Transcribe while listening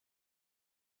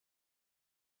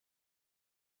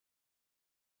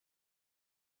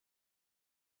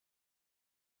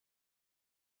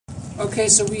Okay,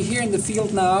 so we're here in the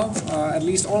field now, at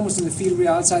least almost in the field. We're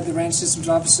outside the ranch systems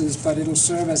offices, but it'll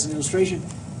serve as an illustration.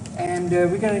 And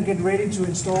we're going to get ready to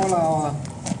install our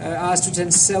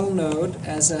rs210 cell node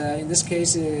as, in this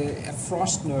case, a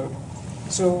frost node.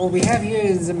 So what we have here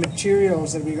is the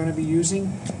materials that we're going to be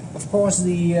using. Of course,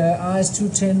 the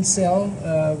rs210 cell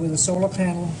with a solar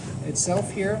panel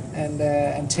itself here, and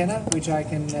antenna, which I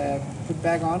can put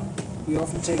back on. We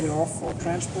often take it off for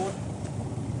transport.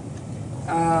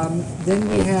 Then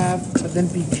we have, but then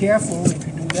be careful if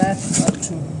you do that, not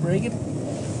to break it.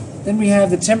 Then we have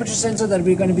the temperature sensor that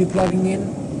we're going to be plugging in,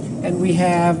 and we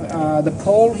have the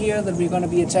pole here that we're going to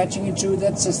be attaching it to.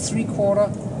 That's a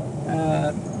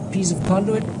 3/4 piece of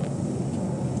conduit.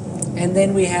 And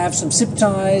then we have some zip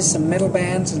ties, some metal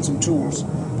bands, and some tools.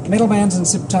 Metal bands and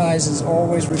zip ties is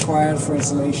always required for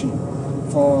installation,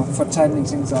 for tightening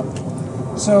things up.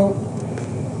 So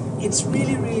it's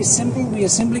really, really simple. We are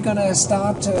simply going to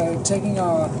start taking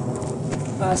our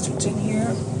rs210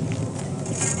 here,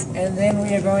 and then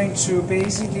we are going to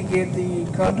basically get the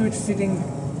conduit fitting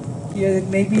here. It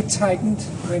may be tightened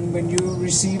when you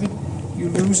receive it. You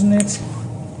loosen it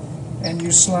and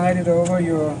you slide it over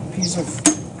your piece of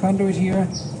conduit here,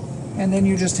 and then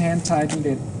you just hand tighten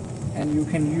it, and you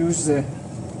can use the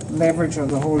leverage of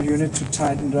the whole unit to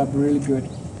tighten it up really good.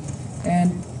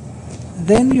 And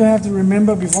then you have to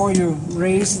remember, before you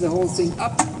raise the whole thing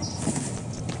up,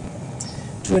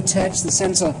 to attach the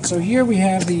sensor. So here we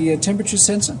have the temperature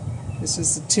sensor. This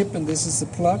is the tip and this is the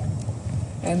plug.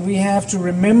 And we have to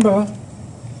remember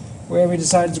where we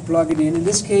decided to plug it in. In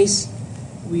this case,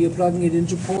 we are plugging it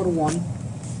into port 1.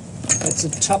 That's the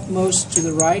topmost to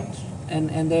the right,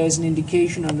 and there is an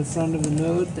indication on the front of the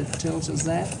node that tells us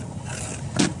that.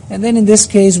 And then in this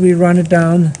case, we run it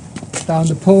down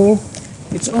the pole.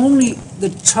 It's only the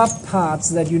top parts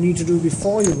that you need to do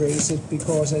before you raise it,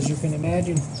 because as you can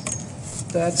imagine,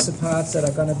 that's the parts that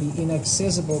are going to be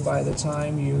inaccessible by the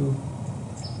time you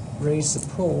raise the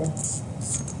pole.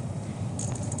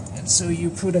 And so you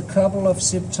put a couple of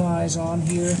zip ties on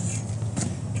here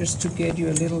just to get you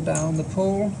a little down the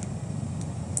pole.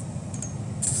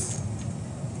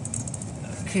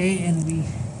 Okay, and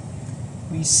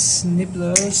we snip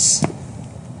those.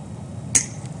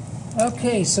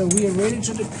 Okay, so we are ready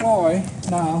to deploy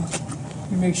now.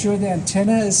 We make sure the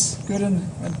antenna is good and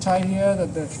tight here,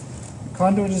 that the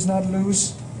conduit is not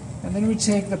loose. And then we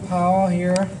take the power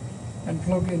here and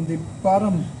plug in the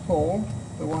bottom pole,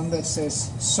 the one that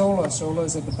says solar. Solar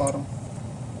is at the bottom.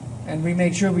 And we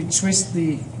make sure we twist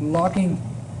the locking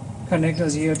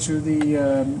connectors here to the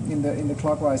in the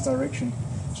clockwise direction.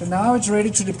 So now it's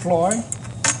ready to deploy,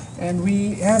 and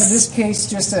we have in this case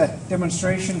just a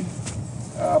demonstration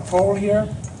pole here,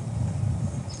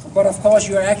 but of course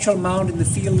your actual mount in the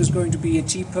field is going to be a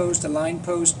T-post, a line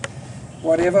post,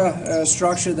 whatever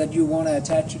structure that you want to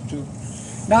attach it to.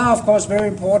 Now, of course, very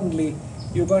importantly,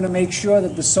 you're going to make sure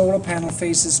that the solar panel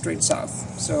faces straight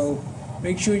south. So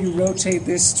make sure you rotate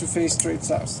this to face straight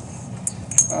south.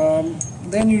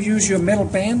 Then you use your metal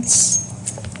bands.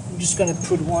 I'm just going to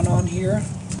put one on here.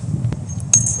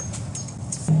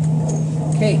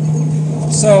 Okay,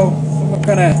 so we're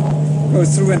going to go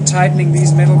through and tightening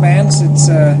these metal bands. It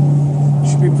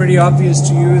should be pretty obvious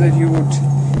to you that you would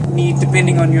need,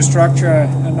 depending on your structure,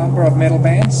 a number of metal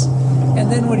bands.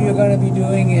 And then what you're going to be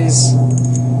doing is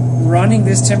running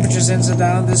this temperature sensor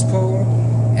down this pole,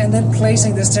 and then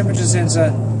placing this temperature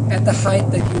sensor at the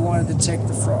height that you want to detect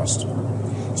the frost.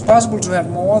 It's possible to have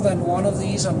more than one of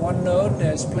these on one node.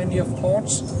 There's plenty of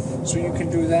ports, so you can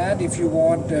do that if you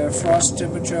want frost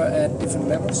temperature at different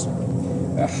levels.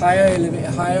 Higher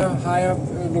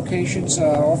locations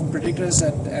are often predictors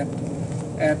at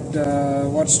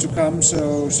what's to come,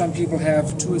 so some people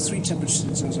have 2 or 3 temperature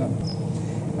sensors on.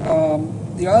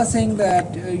 The other thing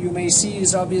that you may see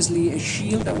is obviously a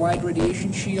shield, a wide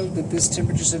radiation shield that this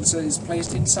temperature sensor is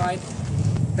placed inside.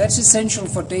 That's essential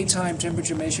for daytime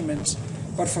temperature measurements,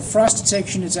 but for frost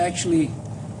detection it's actually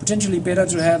potentially better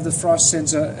to have the frost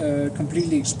sensor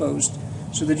completely exposed,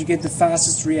 so that you get the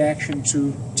fastest reaction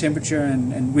to temperature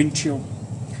and wind chill.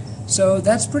 So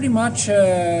that's pretty much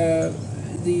the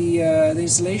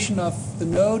installation of the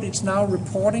node. It's now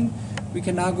reporting. We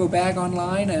can now go back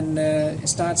online and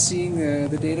start seeing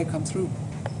the data come through.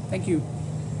 Thank you.